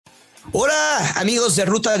Hola amigos de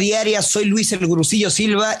Ruta Diaria, soy Luis el Gurusillo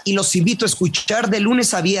Silva y los invito a escuchar de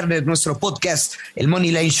lunes a viernes nuestro podcast, el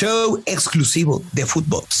Money Line Show, exclusivo de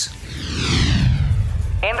Footbox.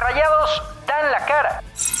 En Rayados dan la cara.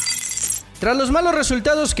 Tras los malos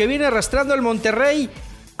resultados que viene arrastrando el Monterrey,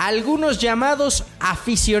 algunos llamados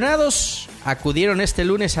aficionados acudieron este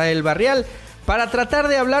lunes a El Barrial para tratar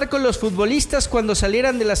de hablar con los futbolistas cuando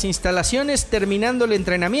salieran de las instalaciones terminando el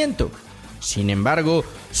entrenamiento. Sin embargo,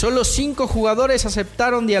 solo 5 jugadores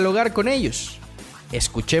aceptaron dialogar con ellos.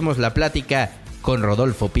 Escuchemos la plática con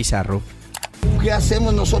Rodolfo Pizarro. ¿Qué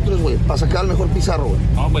hacemos nosotros, güey, para sacar al mejor Pizarro, güey?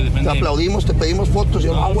 No, pues depende. Te aplaudimos, te pedimos fotos.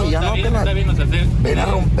 Yo, no, güey, ya no, carnal. Ven a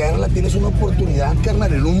romperla, tienes una oportunidad,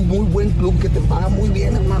 carnal, en un muy buen club que te paga muy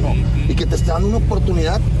bien, hermano. Y que te está dando una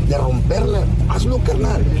oportunidad de romperla. Hazlo,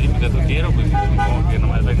 carnal. Sí, pues eso quiero, pues como que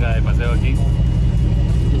nomás venga de paseo aquí.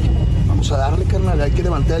 Vamos a darle, carnal, hay que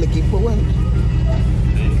levantar el equipo, güey.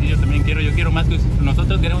 Sí, yo también quiero, más que ustedes.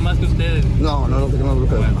 Nosotros queremos más que ustedes. No lo creo.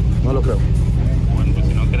 Bueno. No lo creo. Bueno, pues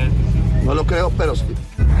si no crees, pues... No lo creo, pero sí.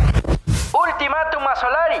 Ultimátum a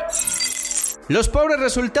Solari. Los pobres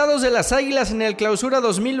resultados de las Águilas en el Clausura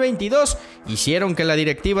 2022 hicieron que la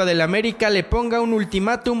directiva del América le ponga un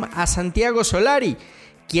ultimátum a Santiago Solari,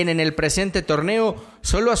 quien en el presente torneo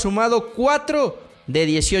solo ha sumado 4 de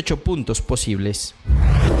 18 puntos posibles.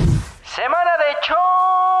 Semana de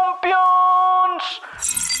Champions.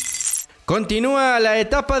 Continúa la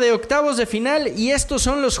etapa de octavos de final y estos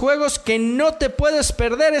son los juegos que no te puedes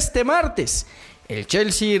perder este martes. El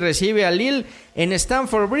Chelsea recibe al Lille en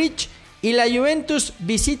Stamford Bridge y la Juventus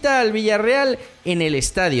visita al Villarreal en el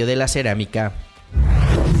Estadio de la Cerámica.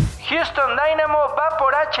 Houston Dynamo va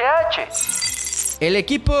por HH. El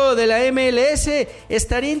equipo de la MLS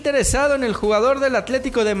estaría interesado en el jugador del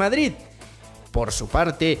Atlético de Madrid. Por su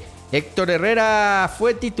parte, Héctor Herrera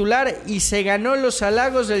fue titular y se ganó los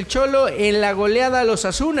halagos del Cholo en la goleada a los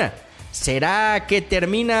Osasuna. ¿Será que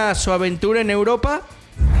termina su aventura en Europa?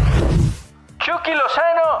 Chucky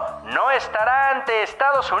Lozano no estará ante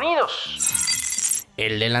Estados Unidos.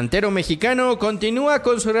 El delantero mexicano continúa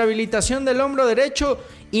con su rehabilitación del hombro derecho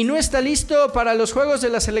y no está listo para los juegos de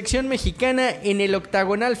la selección mexicana en el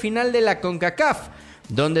octagonal final de la CONCACAF,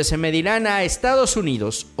 donde se medirán a Estados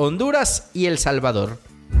Unidos, Honduras y El Salvador.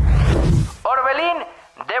 Orbelín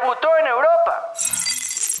debutó en Europa.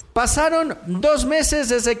 Pasaron 2 meses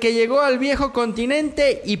desde que llegó al viejo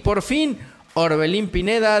continente y por fin Orbelín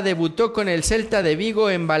Pineda debutó con el Celta de Vigo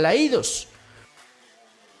en Balaídos.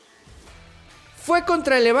 Fue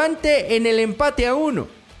contra el Levante en el empate a 1.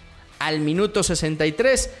 Al minuto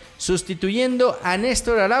 63, sustituyendo a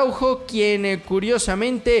Néstor Araujo, quien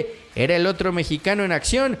curiosamente era el otro mexicano en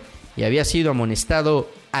acción y había sido amonestado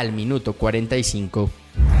al minuto 45.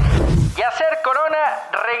 Yasser Corona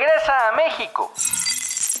regresa a México.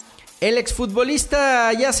 El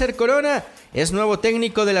exfutbolista Yasser Corona es nuevo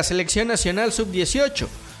técnico de la Selección Nacional Sub-18,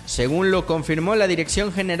 según lo confirmó la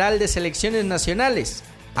Dirección General de Selecciones Nacionales.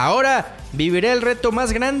 Ahora vivirá el reto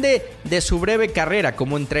más grande de su breve carrera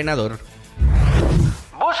como entrenador.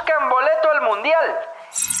 Buscan boleto al Mundial.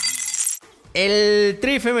 El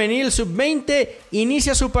Tri Femenil Sub-20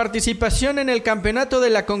 inicia su participación en el campeonato de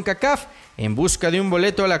la CONCACAF en busca de un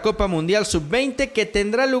boleto a la Copa Mundial Sub-20 que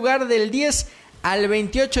tendrá lugar del 10 al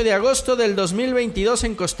 28 de agosto del 2022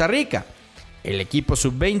 en Costa Rica. El equipo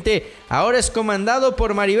Sub-20 ahora es comandado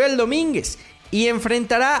por Maribel Domínguez y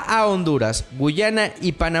enfrentará a Honduras, Guyana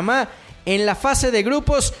y Panamá en la fase de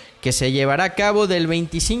grupos que se llevará a cabo del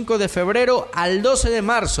 25 de febrero al 12 de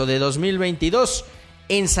marzo de 2022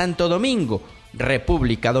 en Santo Domingo,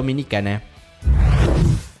 República Dominicana.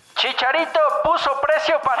 Chicharito puso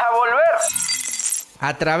precio para volver.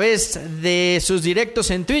 A través de sus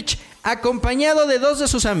directos en Twitch, acompañado de 2 de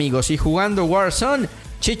sus amigos y jugando Warzone,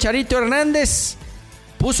 Chicharito Hernández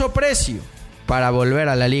puso precio para volver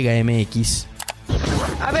a la Liga MX.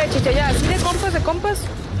 A ver, Chicha, ya, ¿sí de compas?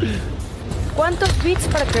 ¿Cuántos bits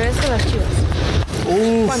para que veas con las Chivas?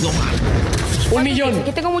 ¿Cuántos? 1 millón.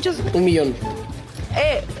 Aquí tengo muchos. 1 millón.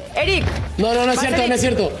 Eric. No es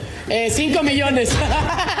cierto. 5 millones.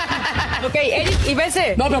 Ok, Eric y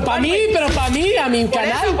BC. No, pero para mí, a mi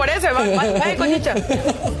canal. Por eso. Vaya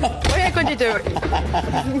con Chicha.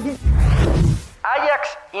 Ajax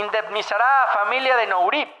indemnizará a familia de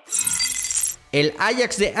Nouri. El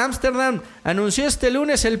Ajax de Ámsterdam anunció este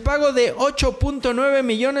lunes el pago de $8.9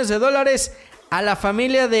 millones a la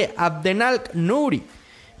familia de Abdenal Nouri,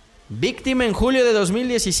 víctima en julio de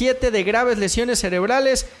 2017 de graves lesiones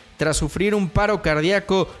cerebrales tras sufrir un paro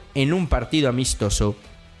cardíaco en un partido amistoso.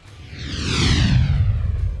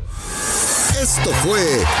 Esto fue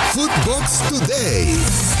Footbox Today.